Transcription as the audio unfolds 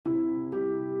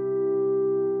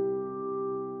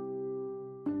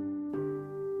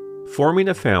Forming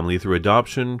a family through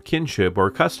adoption, kinship,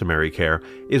 or customary care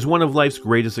is one of life's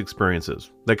greatest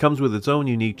experiences that comes with its own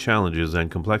unique challenges and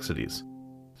complexities.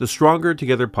 The Stronger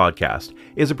Together podcast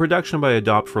is a production by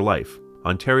Adopt for Life,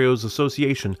 Ontario's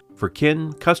Association for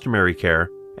Kin, Customary Care,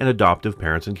 and Adoptive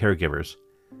Parents and Caregivers.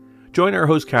 Join our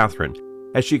host Kathryn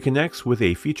as she connects with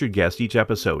a featured guest each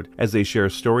episode as they share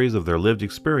stories of their lived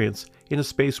experience in a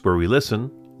space where we listen,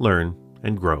 learn,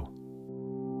 and grow.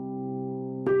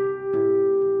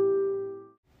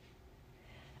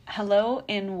 Hello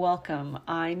and welcome.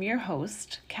 I'm your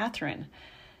host, Kathryn.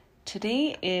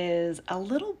 Today is a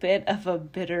little bit of a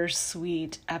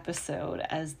bittersweet episode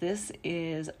as this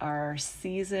is our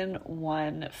season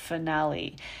 1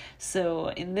 finale. So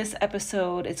in this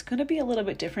episode, it's going to be a little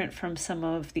bit different from some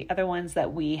of the other ones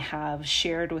that we have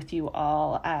shared with you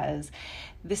all, as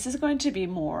this is going to be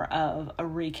more of a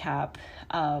recap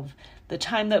of the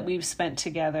time that we've spent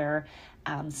together.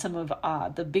 Some of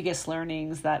the biggest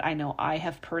learnings that I know I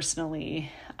have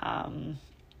personally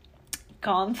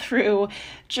gone through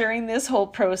during this whole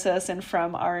process, and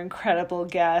from our incredible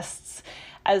guests,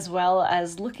 as well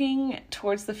as looking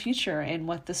towards the future and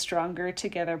what the Stronger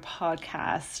Together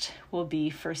podcast will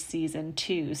be for season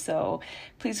 2. So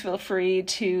please feel free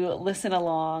to listen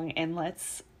along and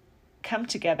let's come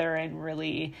together and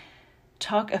really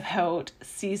talk about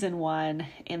season 1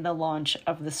 and the launch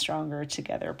of the Stronger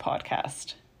Together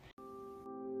podcast.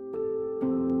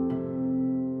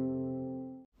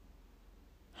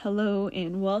 Hello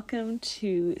and welcome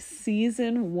to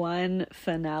season 1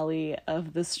 finale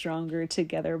of the Stronger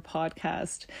Together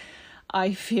podcast.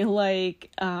 I feel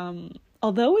like,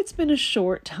 although it's been a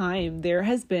short time, there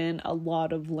has been a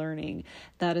lot of learning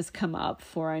that has come up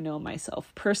for, I know,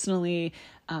 myself personally,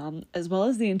 as well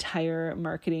as the entire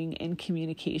marketing and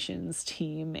communications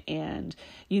team. And,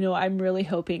 I'm really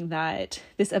hoping that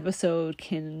this episode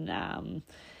can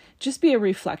just be a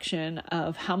reflection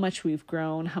of how much we've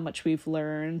grown, how much we've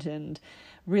learned, and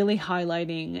really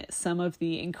highlighting some of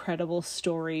the incredible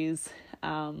stories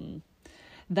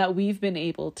that we've been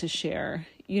able to share.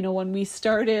 When we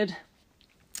started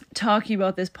talking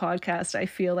about this podcast, I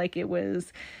feel like it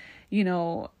was,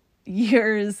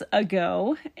 years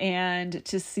ago, and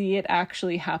to see it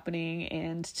actually happening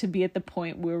and to be at the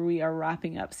point where we are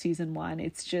wrapping up season 1,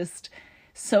 it's just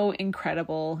so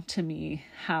incredible to me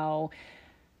how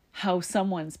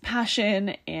someone's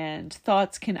passion and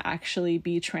thoughts can actually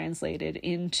be translated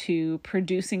into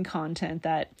producing content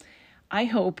that I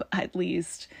hope at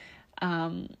least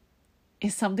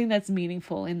is something that's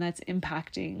meaningful and that's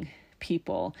impacting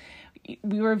people.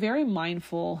 We were very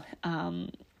mindful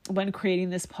when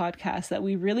creating this podcast that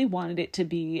we really wanted it to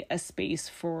be a space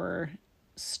for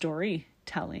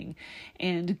storytelling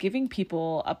and giving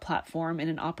people a platform and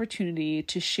an opportunity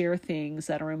to share things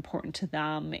that are important to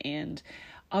them, and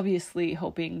obviously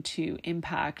hoping to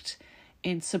impact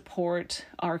and support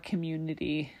our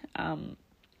community.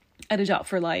 At Adopt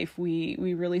for Life, we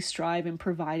really strive in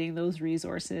providing those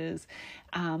resources,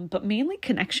 but mainly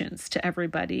connections to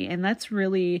everybody. And that's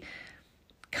really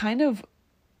kind of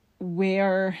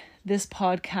where this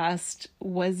podcast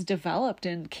was developed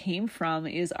and came from,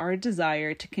 is our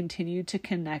desire to continue to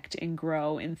connect and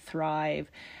grow and thrive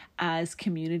as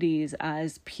communities,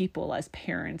 as people, as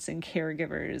parents and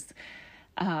caregivers.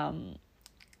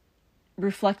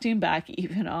 Reflecting back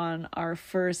even on our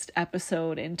first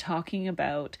episode and talking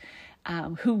about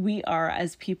who we are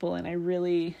as people. And I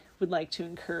really would like to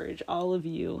encourage all of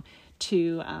you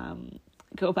to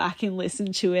go back and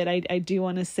listen to it. I do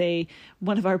want to say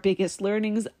one of our biggest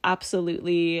learnings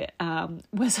absolutely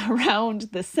was around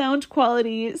the sound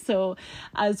quality. So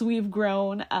as we've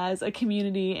grown as a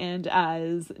community and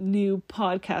as new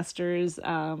podcasters,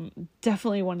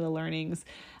 definitely one of the learnings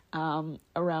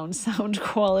around sound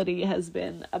quality has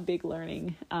been a big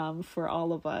learning for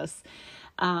all of us.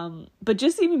 But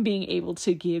just even being able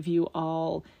to give you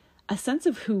all a sense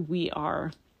of who we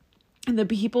are and the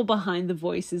people behind the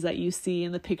voices that you see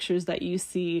and the pictures that you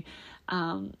see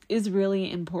is really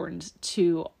important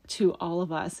to all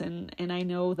of us. And I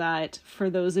know that for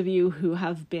those of you who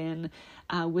have been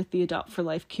with the Adopt for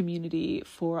Life community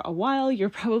for a while, you're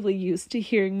probably used to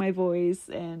hearing my voice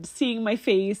and seeing my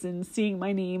face and seeing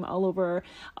my name all over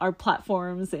our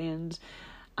platforms. And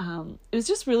it was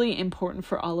just really important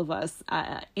for all of us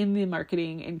in the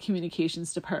marketing and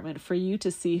communications department for you to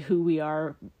see who we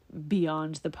are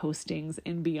beyond the postings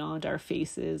and beyond our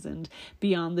faces and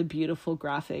beyond the beautiful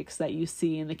graphics that you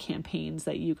see in the campaigns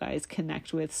that you guys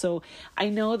connect with. So I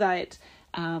know that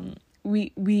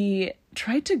we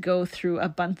tried to go through a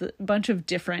bunch of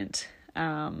different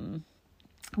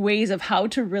ways of how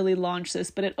to really launch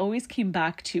this, but it always came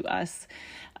back to us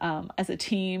as a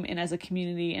team and as a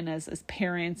community and as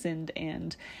parents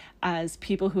and as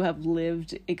people who have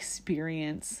lived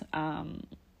experience.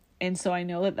 And so I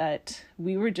know that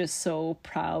we were just so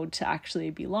proud to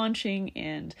actually be launching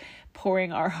and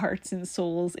pouring our hearts and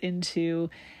souls into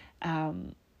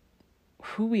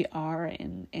who we are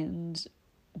and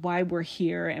why we're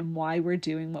here and why we're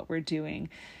doing what we're doing.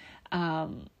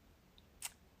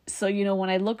 So, when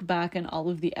I look back on all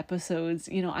of the episodes,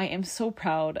 I am so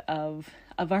proud of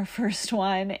our first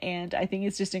one. And I think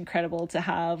it's just incredible to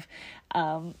have,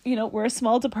 we're a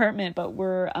small department, but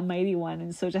we're a mighty one.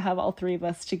 And so to have all three of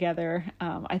us together,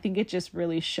 I think it just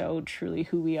really showed truly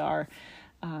who we are,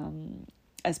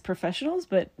 as professionals,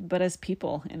 but as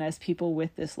people and as people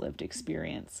with this lived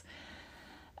experience.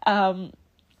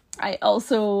 I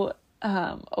also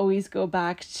always go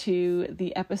back to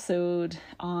the episode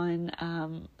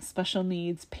on special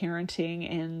needs parenting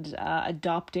and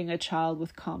adopting a child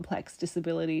with complex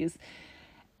disabilities.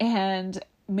 And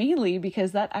mainly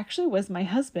because that actually was my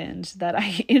husband that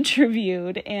I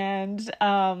interviewed. And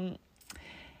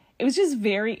it was just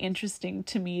very interesting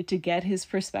to me to get his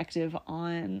perspective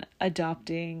on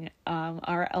adopting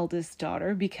our eldest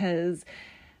daughter, because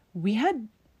we had,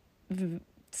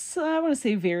 so I want to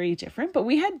say very different, but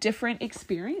we had different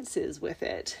experiences with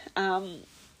it. And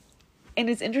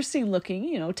it's interesting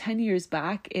looking, 10 years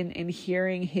back and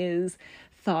hearing his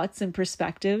thoughts and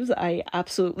perspectives. I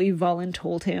absolutely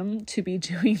voluntold him to be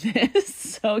doing this.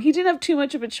 So he didn't have too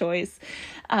much of a choice.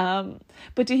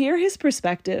 But to hear his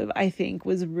perspective, I think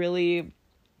was really,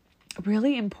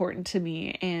 really important to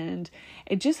me. And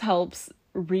it just helps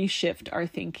reshift our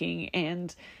thinking.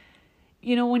 And,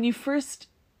 when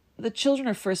the children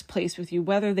are first placed with you,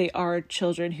 whether they are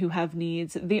children who have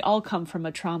needs, they all come from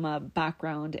a trauma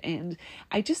background. And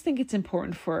I just think it's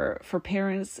important for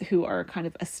parents who are kind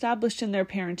of established in their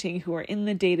parenting, who are in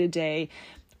the day-to-day,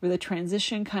 where the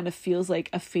transition kind of feels like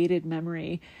a faded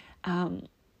memory.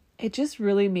 It just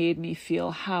really made me feel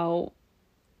how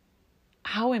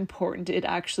important it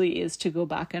actually is to go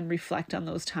back and reflect on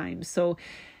those times. So,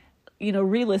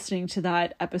 re-listening to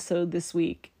that episode this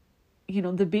week,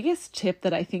 the biggest tip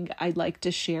that I think I'd like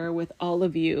to share with all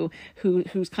of you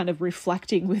who's kind of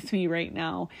reflecting with me right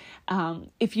now,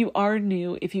 if you are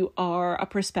new, if you are a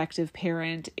prospective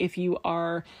parent, if you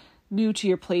are new to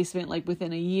your placement, like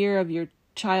within a year of your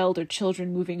child or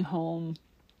children moving home,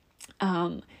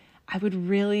 I would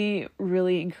really,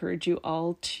 really encourage you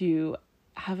all to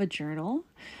have a journal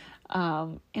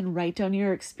and write down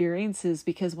your experiences,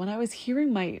 because when I was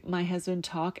hearing my husband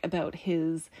talk about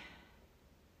his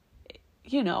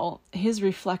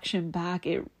reflection back,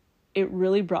 it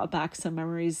really brought back some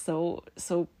memories. So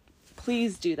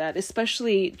please do that,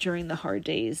 especially during the hard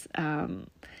days.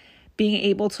 Being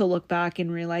able to look back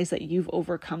and realize that you've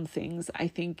overcome things, I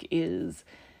think is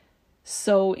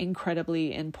so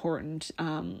incredibly important.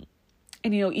 And,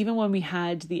 even when we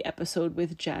had the episode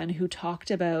with Jen, who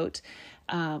talked about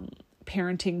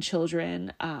parenting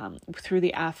children through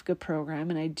the AFGA program,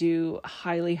 and I do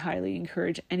highly, highly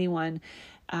encourage anyone,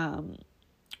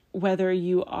 whether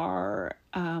you are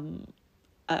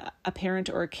a parent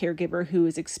or a caregiver who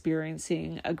is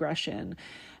experiencing aggression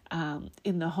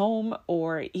in the home,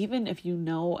 or even if you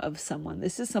know of someone,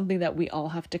 this is something that we all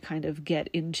have to kind of get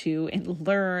into and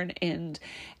learn and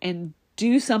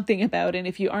do something about. And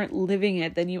if you aren't living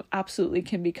it, then you absolutely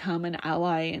can become an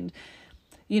ally. And,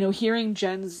 hearing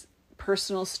Jen's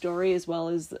personal story, as well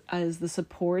as the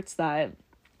supports that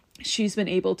she's been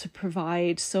able to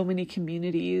provide so many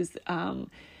communities,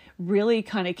 really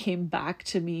kind of came back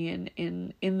to me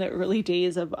in the early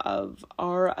days of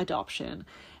our adoption.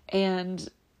 And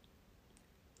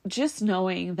just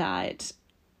knowing that,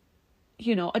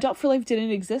 Adopt for Life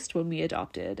didn't exist when we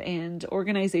adopted, and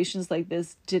organizations like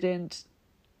this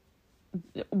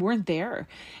weren't there.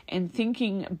 And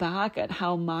thinking back at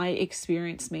how my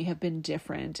experience may have been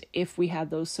different if we had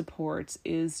those supports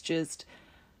is just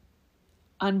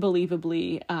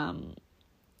unbelievably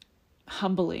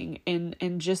humbling,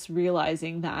 and just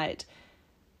realizing that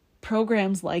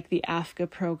programs like the AFGA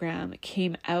program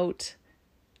came out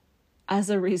as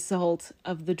a result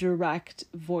of the direct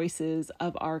voices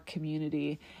of our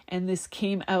community. And this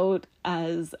came out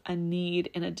as a need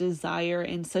and a desire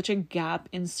and such a gap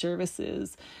in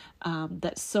services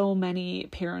that so many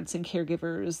parents and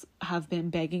caregivers have been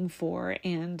begging for.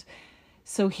 And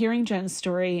so hearing Jen's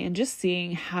story and just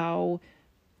seeing how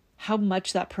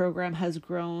much that program has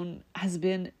grown has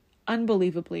been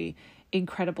unbelievably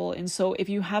incredible. And so if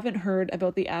you haven't heard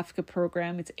about the AFCA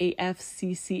program, it's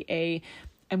AFCCA.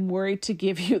 I'm worried to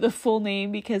give you the full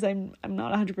name because I'm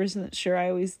not 100% sure.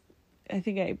 I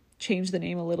think I changed the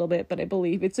name a little bit, but I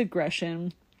believe it's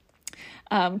aggression,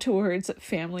 towards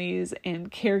families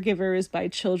and caregivers by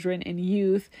children and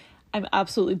youth. I'm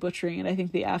absolutely butchering it. I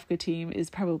think the AFCA team is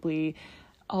probably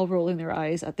all rolling their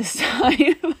eyes at this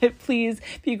time. But please,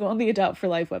 if you go on the Adopt for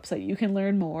Life website, you can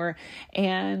learn more.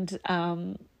 And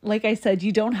like I said,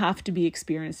 you don't have to be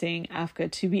experiencing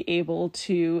AFCA to be able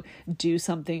to do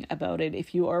something about it.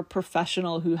 If you are a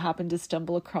professional who happened to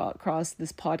stumble across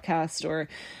this podcast or,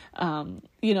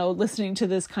 listening to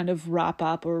this kind of wrap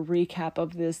up or recap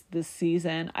of this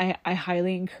season, I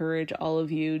highly encourage all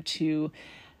of you to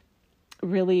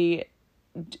really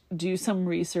do some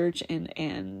research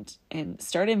and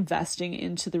start investing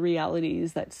into the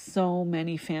realities that so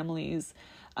many families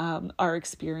are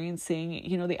experiencing.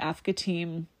 The AFCA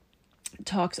team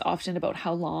talks often about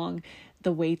how long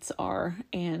the waits are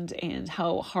and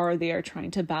how hard they are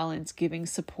trying to balance giving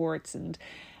supports, and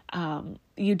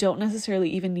you don't necessarily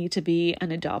even need to be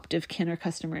an adoptive kin or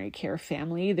customary care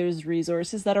family. There's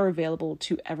resources that are available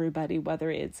to everybody, whether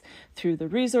it's through the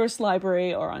resource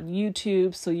library or on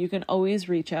YouTube, so you can always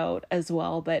reach out as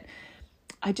well. But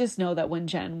I just know that when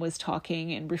Jen was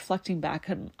talking and reflecting back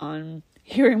on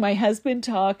hearing my husband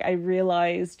talk, I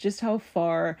realized just how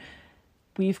far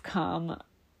we've come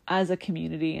as a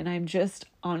community, and I'm just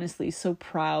honestly so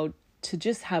proud to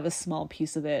just have a small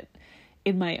piece of it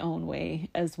in my own way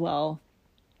as well.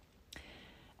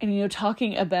 And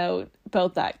talking about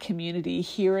that community,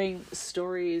 hearing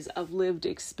stories of lived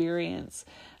experience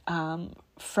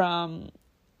from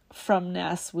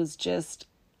Ness was just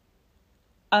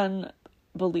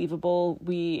unbelievable.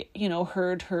 We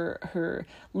heard her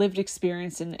lived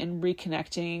experience in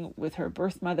reconnecting with her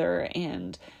birth mother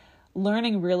and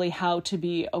learning really how to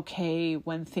be okay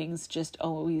when things just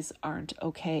always aren't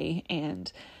okay.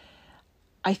 And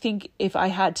I think if I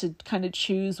had to kind of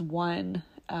choose one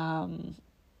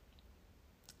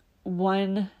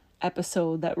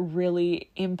episode that really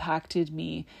impacted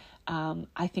me,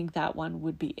 I think that one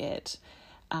would be it.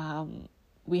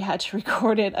 We had to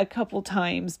record it a couple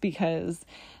times because,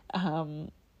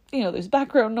 there's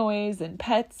background noise and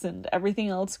pets and everything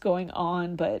else going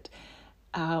on, but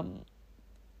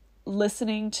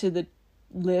listening to the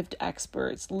lived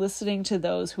experts, listening to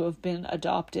those who have been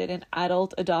adopted and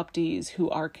adult adoptees who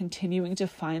are continuing to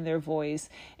find their voice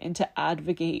and to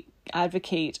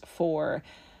advocate for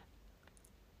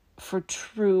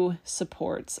true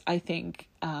supports, I think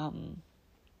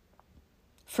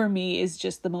for me is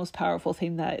just the most powerful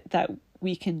thing that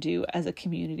we can do as a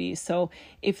community. So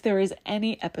if there is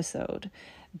any episode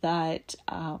that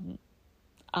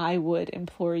I would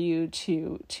implore you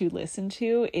to listen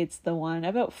to, it's the one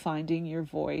about finding your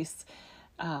voice.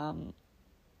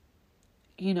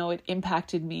 It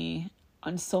impacted me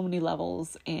on so many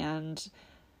levels, and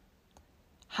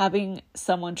having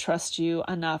someone trust you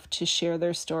enough to share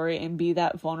their story and be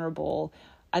that vulnerable,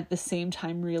 at the same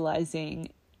time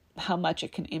realizing how much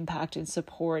it can impact and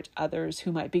support others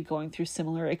who might be going through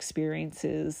similar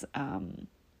experiences,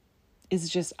 is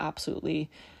just absolutely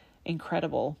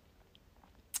incredible.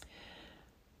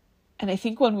 And I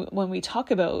think when we talk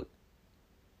about,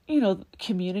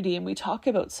 community and we talk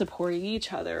about supporting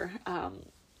each other,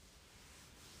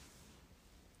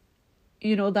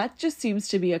 that just seems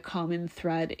to be a common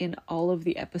thread in all of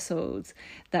the episodes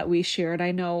that we shared.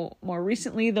 I know more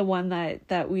recently the one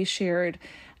that we shared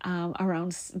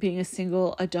around being a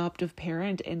single adoptive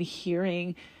parent, and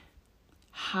hearing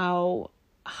how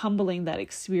humbling that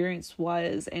experience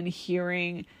was, and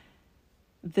hearing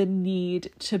the need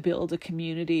to build a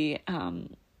community.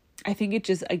 I think it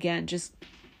just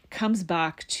comes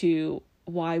back to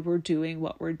why we're doing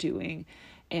what we're doing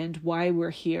and why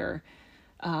we're here.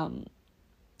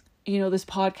 This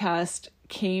podcast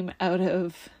came out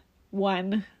of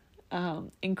one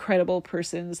incredible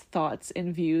person's thoughts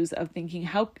and views of thinking,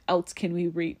 how else can we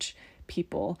reach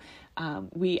people?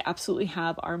 We absolutely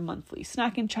have our monthly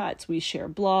snack and chats. We share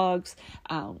blogs.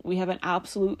 We have an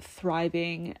absolute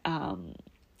thriving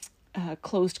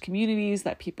closed communities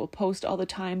that people post all the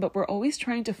time, but we're always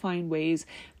trying to find ways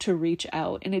to reach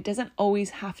out. And it doesn't always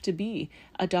have to be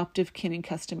adoptive kin and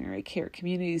customary care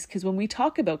communities, because when we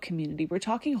talk about community, we're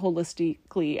talking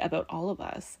holistically about all of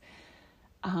us.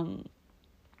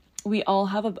 We all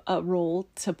have a role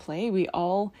to play. We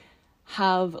all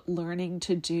have learning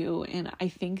to do. And I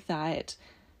think that,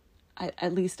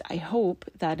 at least I hope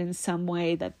that in some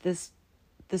way that this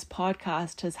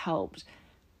podcast has helped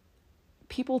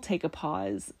people take a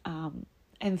pause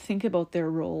and think about their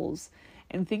roles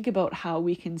and think about how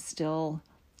we can still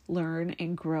learn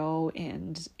and grow,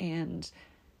 and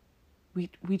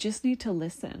we just need to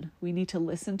listen. We need to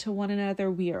listen to one another.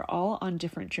 We are all on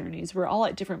different journeys. We're all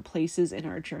at different places in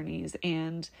our journeys,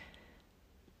 and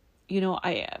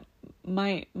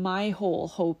my whole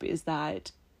hope is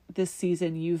that this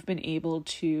season you've been able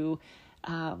to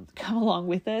come along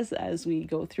with us as we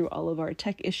go through all of our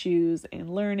tech issues and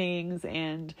learnings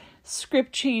and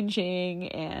script changing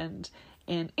and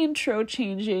intro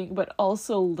changing, but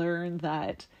also learn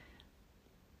that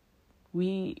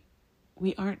we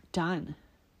aren't done.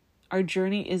 Our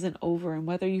journey isn't over. And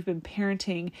whether you've been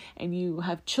parenting and you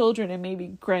have children and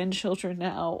maybe grandchildren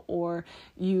now, or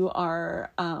you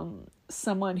are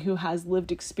someone who has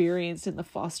lived experience in the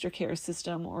foster care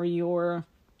system, or you're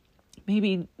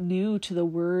maybe new to the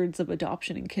words of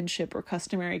adoption and kinship or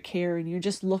customary care, and you're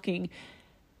just looking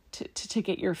to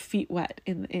get your feet wet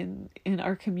in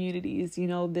our communities,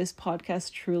 this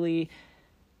podcast truly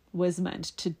was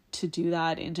meant to do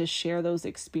that and to share those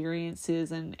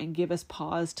experiences and give us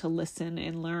pause to listen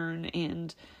and learn.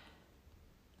 And,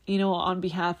 on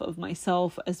behalf of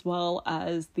myself as well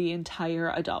as the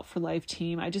entire Adopt for Life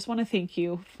team, I just want to thank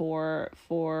you for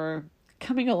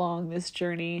coming along this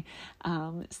journey.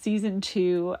 Season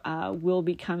 2 will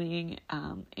be coming.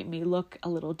 It may look a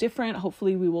little different.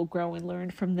 Hopefully we will grow and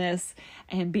learn from this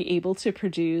and be able to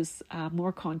produce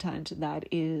more content that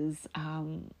is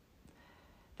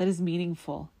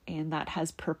meaningful and that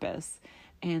has purpose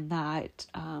and that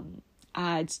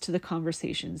adds to the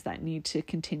conversations that need to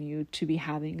continue to be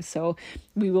having. So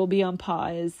we will be on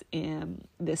pause in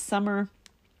this summer.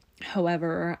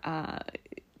 However,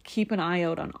 keep an eye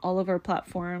out on all of our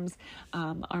platforms,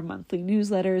 our monthly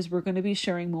newsletters. We're going to be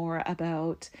sharing more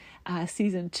about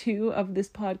season 2 of this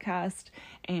podcast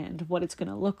and what it's going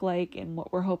to look like and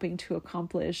what we're hoping to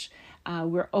accomplish.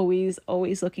 We're always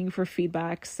looking for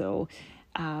feedback. So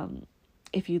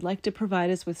if you'd like to provide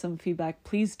us with some feedback,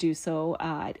 please do so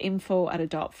at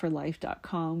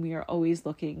info@adoptforlife.com. We are always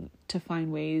looking to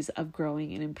find ways of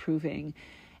growing and improving.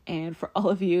 And for all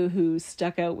of you who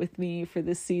stuck out with me for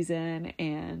this season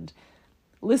and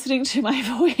listening to my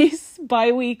voice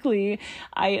bi-weekly,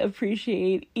 I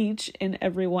appreciate each and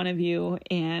every one of you.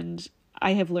 And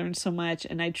I have learned so much,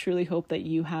 and I truly hope that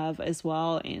you have as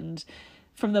well. And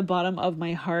from the bottom of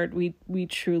my heart, we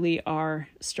truly are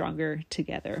stronger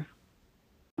together.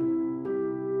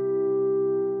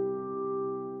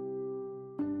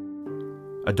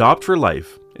 Adopt for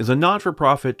Life is a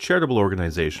not-for-profit charitable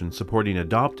organization supporting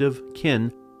adoptive,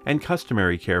 kin, and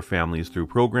customary care families through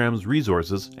programs,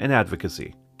 resources, and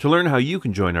advocacy. To learn how you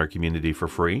can join our community for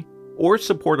free or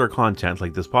support our content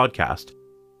like this podcast,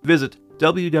 visit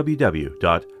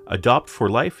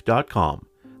www.adoptforlife.com.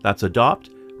 That's adopt,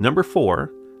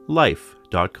 4,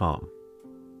 life.com.